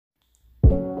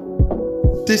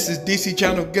This is DC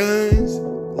Channel Guns.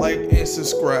 Like and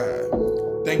subscribe.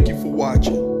 Thank you for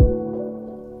watching.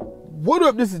 What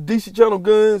up? This is DC Channel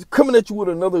Guns coming at you with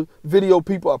another video,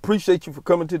 people. I appreciate you for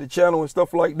coming to the channel and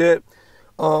stuff like that.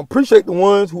 Appreciate the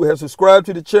ones who have subscribed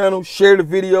to the channel, share the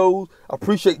videos. I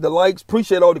appreciate the likes,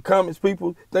 appreciate all the comments,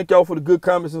 people. Thank y'all for the good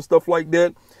comments and stuff like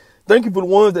that. Thank you for the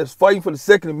ones that's fighting for the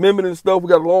Second Amendment and stuff. We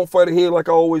got a long fight ahead, like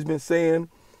I always been saying.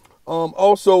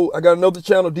 Also, I got another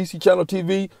channel, DC Channel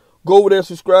TV. Go over there,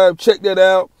 subscribe, check that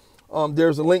out.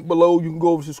 There's a link below. You can go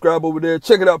over and subscribe over there.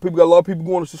 Check it out, people. Got a lot of people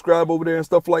going to subscribe over there and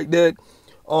stuff like that.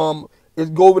 Go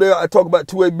over there. I talk about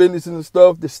two-way businesses and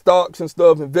stuff, the stocks and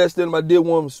stuff, invest in them. I did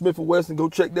one with Smith & Wesson. Go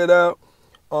check that out.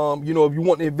 You know, if you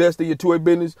want to invest in your two-way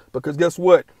business, because guess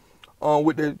what?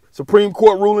 With the Supreme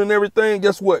Court ruling and everything,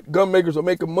 guess what? Gun makers are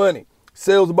making money.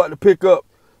 Sales about to pick up,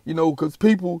 you know, because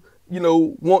people, you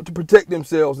know, want to protect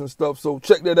themselves and stuff. So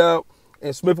check that out.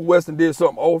 And Smith & Wesson did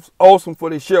something awesome for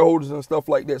their shareholders and stuff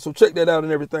like that. So check that out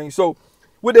and everything. So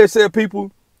with that said,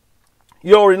 people,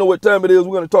 you already know what time it is.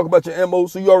 We're going to talk about your ammo,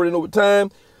 so you already know what time.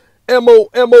 Ammo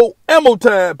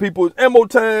time, people. It's ammo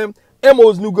time. Ammo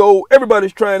is new gold.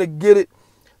 Everybody's trying to get it.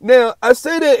 Now, I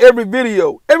say that every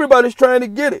video. Everybody's trying to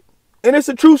get it. And it's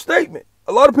a true statement.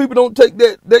 A lot of people don't take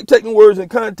that. They're taking words in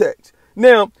context.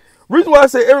 Now, reason why I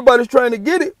say everybody's trying to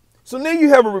get it, so now you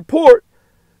have a report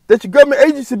that your government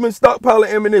agency been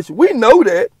stockpiling ammunition. We know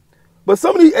that. But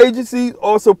some of these agencies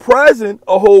are surprising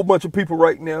a whole bunch of people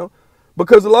right now,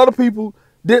 because a lot of people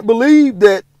didn't believe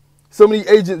that some of these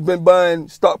agents been buying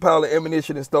stockpiling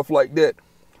ammunition and stuff like that.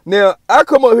 Now, I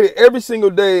come up here every single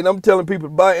day and I'm telling people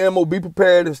to buy ammo, be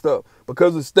prepared and stuff,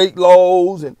 because of state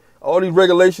laws and all these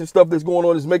regulation stuff that's going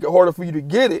on is making it harder for you to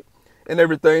get it and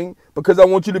everything, because I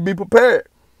want you to be prepared.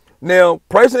 Now,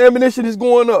 price of ammunition is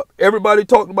going up. Everybody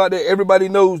talked about that. Everybody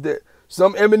knows that.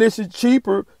 Some ammunition is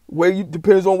cheaper,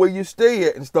 depends on where you stay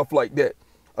at and stuff like that.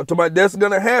 I'm talking about that's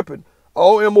going to happen.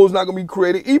 All ammo is not going to be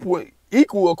created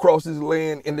equal across this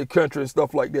land in the country and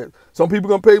stuff like that. Some people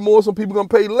going to pay more, some people going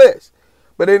to pay less.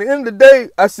 But at the end of the day,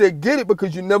 I said get it,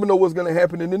 because you never know what's going to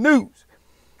happen in the news.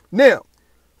 Now,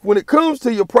 when it comes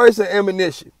to your price of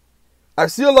ammunition, I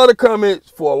see a lot of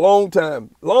comments for a long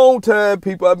time. Long time,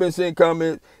 people, I've been seeing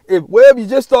comments. If you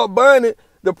just start buying it,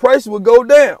 the price will go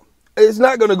down. It's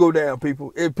not going to go down,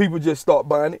 people, if people just start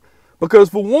buying it. Because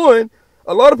for one,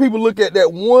 a lot of people look at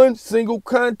that one single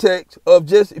context of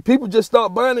just, if people just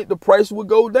start buying it, the price will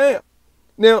go down.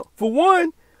 Now, for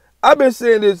one, I've been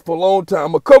saying this for a long time.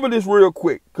 I'm going to cover this real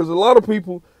quick, because a lot of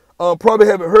people probably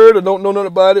haven't heard or don't know nothing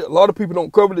about it. A lot of people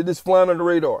don't cover it. It's flying under the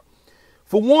radar.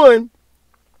 For one,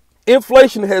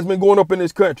 inflation has been going up in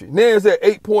this country. Now it's at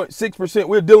 8.6%.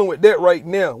 We're dealing with that right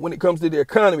now when it comes to the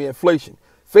economy, inflation.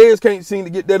 Feds can't seem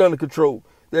to get that under control.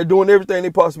 They're doing everything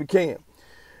they possibly can.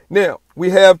 Now,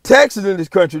 we have taxes in this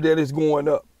country that is going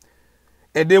up.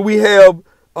 And then we have,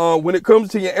 when it comes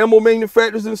to your ammo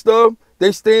manufacturers and stuff,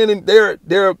 they stand in their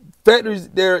factories,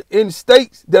 they're in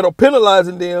states that are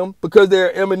penalizing them because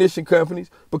they're ammunition companies,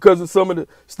 because of some of the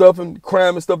stuff and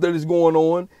crime and stuff that is going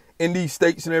on in these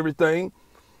states and everything.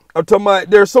 I'm talking about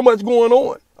there's so much going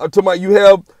on. I'm talking about you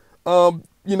have,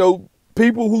 you know,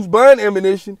 people who's buying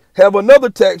ammunition have another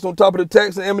tax on top of the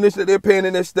tax and ammunition that they're paying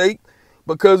in their state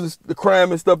because of the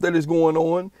crime and stuff that is going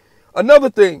on. Another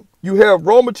thing, you have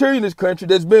raw material in this country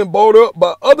that's been bought up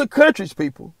by other countries,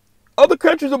 people. Other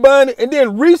countries are buying it and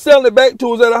then reselling it back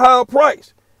to us at a higher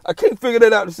price. I can't figure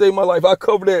that out to save my life. I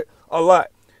cover that a lot.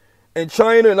 And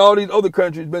China and all these other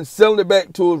countries been selling it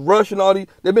back to us. Russia and all these,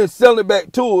 they've been selling it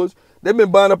back to us. They've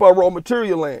been buying up our raw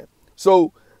material land.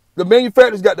 So the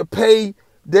manufacturers got to pay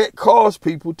that cost,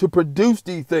 people, to produce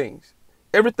these things.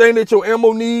 Everything that your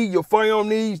ammo needs, your firearm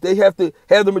needs, they have to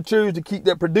have the materials to keep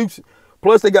that producing.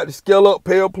 Plus, they got to scale up,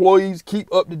 pay employees,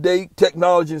 keep up to date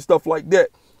technology and stuff like that.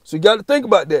 So you got to think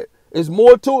about that. There's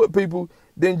more to it, people,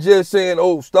 than just saying,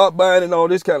 oh, stop buying and all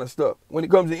this kind of stuff when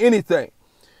it comes to anything.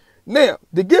 Now,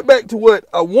 to get back to what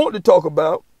I want to talk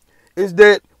about is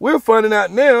that we're finding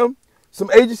out now some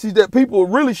agencies that people are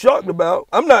really shocked about.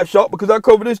 I'm not shocked, because I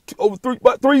covered this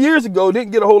about 3 years ago.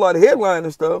 Didn't get a whole lot of headline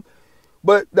and stuff.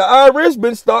 But the IRS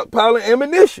been stockpiling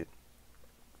ammunition.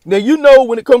 Now, you know,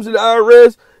 when it comes to the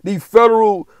IRS, these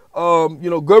federal, you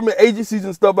know, government agencies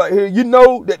and stuff out here, you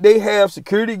know that they have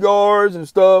security guards and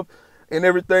stuff and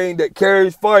everything that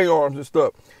carries firearms and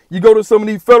stuff. You go to some of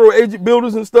these federal agent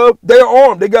buildings and stuff, they're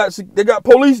armed. They got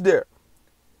police there.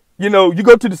 You know, you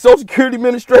go to the Social Security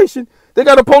Administration, they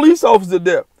got a police officer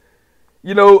there.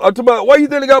 You know, I'm talking about, why you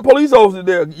think they got a police officer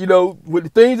there? You know, with the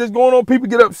things that's going on, people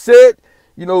get upset,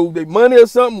 you know, their money or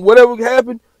something, whatever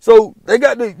happened. So they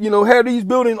got to, you know, have these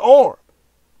buildings armed.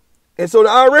 And so the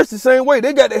IRS the same way.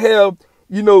 They got to have,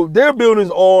 you know, their buildings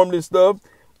armed and stuff.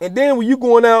 And then when you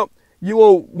going out, you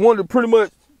want to pretty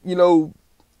much, you know,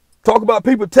 talk about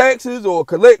people's taxes or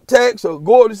collect tax or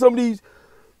go up to some of these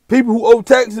people who owe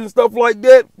taxes and stuff like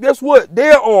that. Guess what?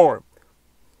 They're armed.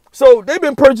 So they've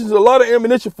been purchasing a lot of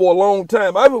ammunition for a long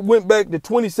time. I went back to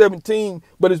 2017,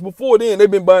 but it's before then.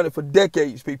 They've been buying it for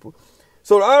decades, people.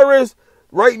 So the IRS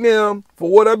right now, for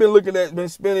what I've been looking at, been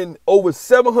spending over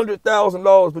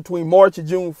 $700,000 between March and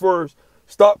June 1st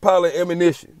stockpiling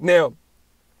ammunition. Now,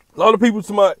 a lot of people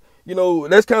might, you know,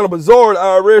 that's kind of bizarre. The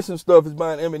IRS and stuff is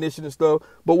buying ammunition and stuff.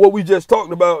 But what we just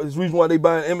talked about is the reason why they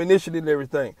buying ammunition and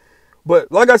everything.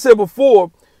 But like I said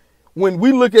before, when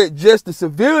we look at just the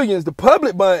civilians, the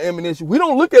public buying ammunition, we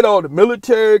don't look at all the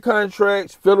military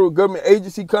contracts, federal government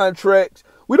agency contracts.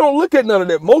 We don't look at none of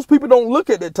that. Most people don't look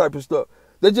at that type of stuff.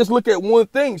 They just look at one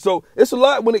thing. So it's a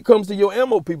lot when it comes to your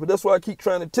ammo, people. That's why I keep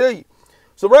trying to tell you.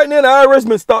 So right now, the IRS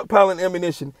been stockpiling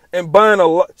ammunition and buying a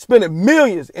lot, spending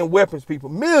millions in weapons, people,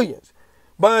 millions.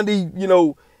 Buying these, you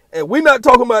know, and we're not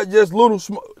talking about just little,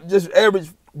 just average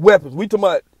weapons. We talking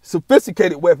about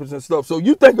sophisticated weapons and stuff. So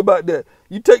you think about that.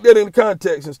 You take that into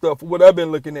context and stuff for what I've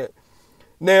been looking at.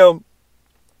 Now,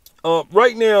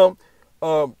 right now,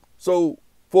 so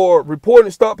for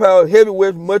reporting stockpile heavy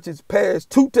weapons much as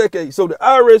past 2 decades. So the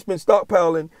IRS been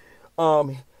stockpiling,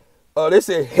 they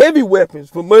said heavy weapons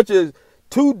for much as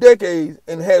 2 decades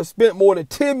and have spent more than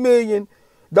 $10 million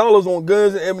on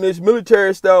guns and ammunition,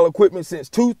 military style equipment since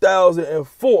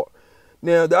 2004.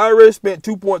 Now, the IRS spent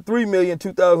 $2.3 million in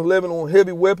 2011 on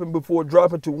heavy weapon before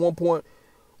dropping to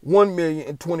 $1.1 million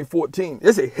in 2014.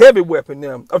 It's a heavy weapon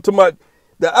now. I'm talking about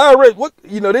the IRS, what,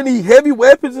 you know, they need heavy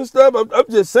weapons and stuff. I'm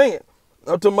just saying.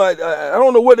 I'm talking about, I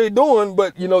don't know what they're doing,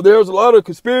 but, you know, there's a lot of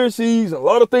conspiracies and a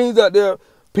lot of things out there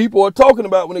people are talking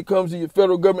about when it comes to your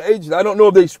federal government agencies. I don't know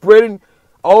if they're spreading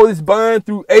all this buying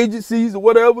through agencies or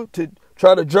whatever to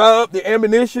try to dry up the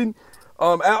ammunition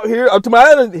out here. I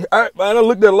done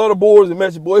looked at a lot of boards and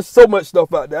messages. Boy, there's so much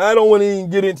stuff out there. I don't want to even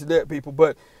get into that, people.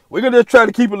 But we're going to just try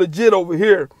to keep it legit over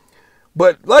here.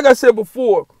 But like I said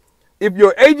before, if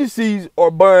your agencies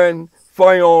are buying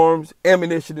firearms,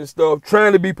 ammunition and stuff,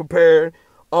 trying to be prepared,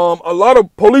 a lot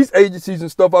of police agencies and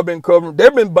stuff I've been covering,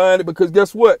 they've been buying it because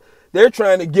guess what? They're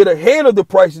trying to get ahead of the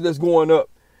prices that's going up.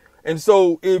 And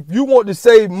so if you want to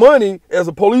save money as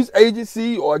a police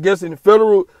agency, or I guess in the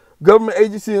federal government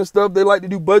agency and stuff, they like to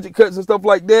do budget cuts and stuff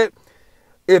like that.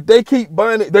 If they keep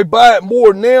buying it, they buy it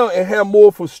more now and have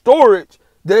more for storage,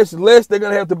 there's less they're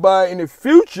going to have to buy in the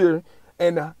future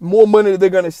and more money that they're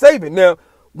going to save it. Now,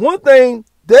 one thing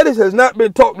that has not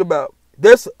been talked about,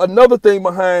 that's another thing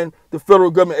behind the federal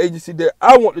government agency that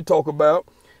I want to talk about.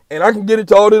 And I can get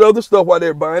into all that other stuff while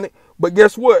they're buying it. But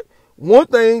guess what? One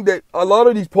thing that a lot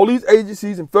of these police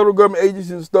agencies and federal government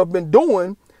agencies and stuff been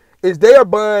doing is they are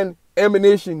buying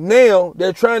ammunition now.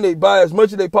 They're trying to buy as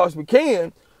much as they possibly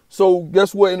can. So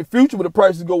guess what? In the future, when the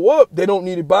prices go up, they don't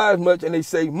need to buy as much and they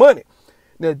save money.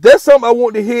 Now, that's something I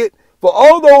want to hit for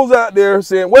all those out there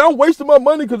saying, well, I'm wasting my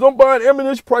money because I'm buying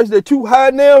ammunition prices. They're too high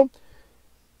now.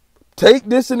 Take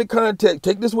this into context.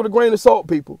 Take this with a grain of salt,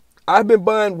 people. I've been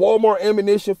buying Walmart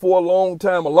ammunition for a long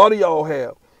time. A lot of y'all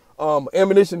have.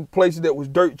 Ammunition places that was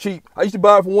dirt cheap. I used to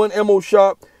buy it from one ammo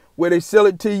shop where they sell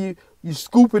it to you. You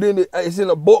scoop it in, it's in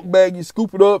a bulk bag. You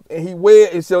scoop it up and he weigh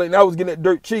it and sell it. And I was getting it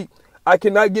dirt cheap. I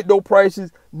cannot get those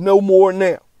prices no more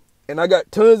now. And I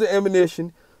got tons of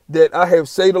ammunition that I have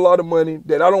saved a lot of money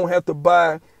that I don't have to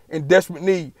buy in desperate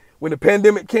need. When the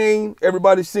pandemic came,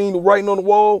 everybody seen the writing on the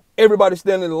wall. Everybody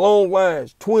standing in long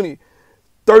lines, 20,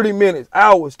 30 minutes,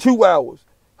 hours, 2 hours,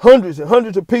 hundreds and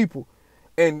hundreds of people.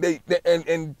 And they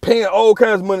paying all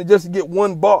kinds of money just to get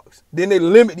one box. Then they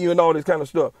limit you and all this kind of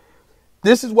stuff.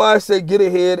 This is why I say get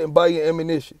ahead and buy your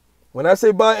ammunition. When I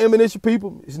say buy ammunition,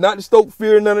 people, it's not to stoke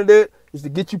fear, none of that. It's to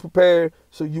get you prepared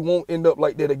so you won't end up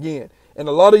like that again. And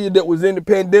a lot of you that was in the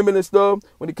pandemic and stuff,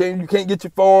 when it came, you can't get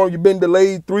your firearm, you've been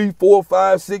delayed 3, 4,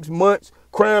 5, 6 months.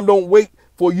 Crime don't wait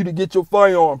for you to get your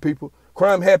firearm, people.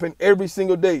 Crime happen every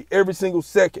single day, every single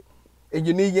second. And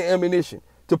you need your ammunition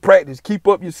to practice, keep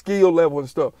up your skill level and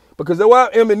stuff. Because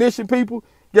without ammunition, people,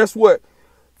 guess what?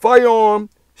 Firearm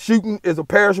shooting is a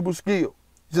perishable skill.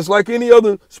 Just like any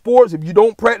other sports, if you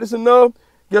don't practice enough,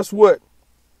 guess what?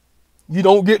 You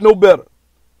don't get no better.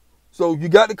 So you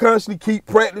got to constantly keep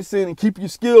practicing and keep your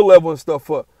skill level and stuff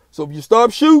up. So if you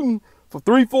stop shooting for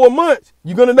 3, 4 months,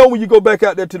 you're going to know when you go back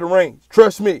out there to the range.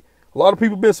 Trust me. A lot of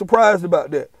people have been surprised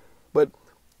about that. But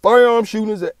firearm shooting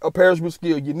is a perishable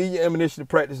skill. You need your ammunition to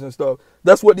practice and stuff.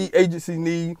 That's what the agencies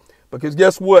need. Because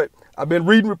guess what? I've been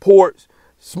reading reports,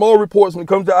 small reports when it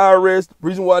comes to IRS. The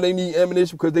reason why they need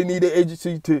ammunition because they need the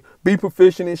agency to be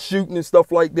proficient in shooting and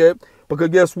stuff like that. Because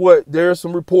guess what? There are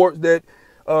some reports that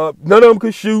none of them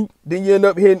could shoot. Then you end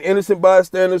up hitting innocent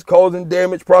bystanders, causing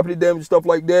damage, property damage, stuff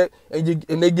like that, and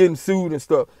they getting sued and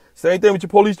stuff. Same thing with your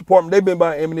police department. They've been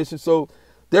buying ammunition, so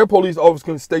their police officers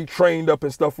can stay trained up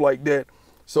and stuff like that.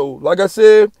 So, like I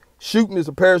said, shooting is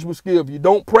a perishable skill. If you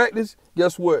don't practice,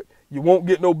 guess what? You won't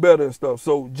get no better and stuff.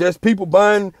 So just people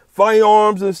buying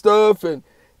firearms and stuff, and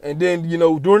then, you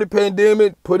know, during the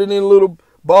pandemic, put it in a little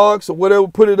box or whatever,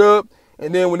 put it up,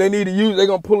 and then when they need to use it, they're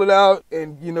going to pull it out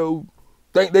and, you know,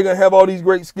 think they're going to have all these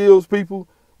great skills, people.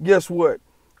 Guess what?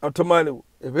 I'm talking about,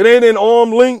 if it ain't an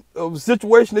arm length of a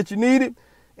situation that you need it,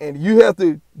 and you have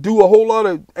to do a whole lot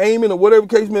of aiming or whatever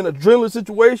case may be, an adrenaline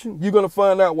situation, you're going to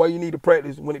find out why you need to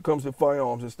practice when it comes to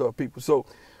firearms and stuff, people. So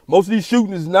most of these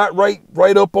shootings is not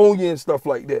right up on you and stuff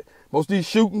like that. Most of these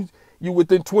shootings, you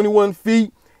within 21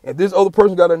 feet, and this other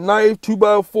person got a knife,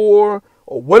 2x4, or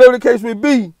whatever the case may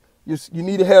be, you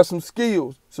need to have some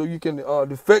skills so you can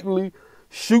effectively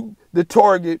shoot the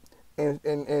target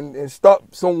and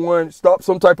stop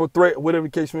some type of threat, whatever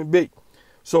the case may be.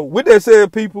 So with that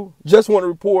said, people, just want to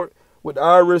report with the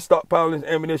IRS stockpiling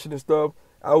ammunition and stuff.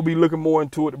 I will be looking more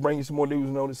into it to bring you some more news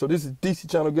and on it. So this is DC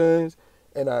Channel Guns,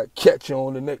 and I'll catch you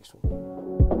on the next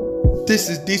one. This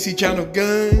is DC Channel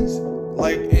Guns.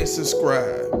 Like and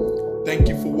subscribe. Thank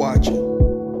you for watching.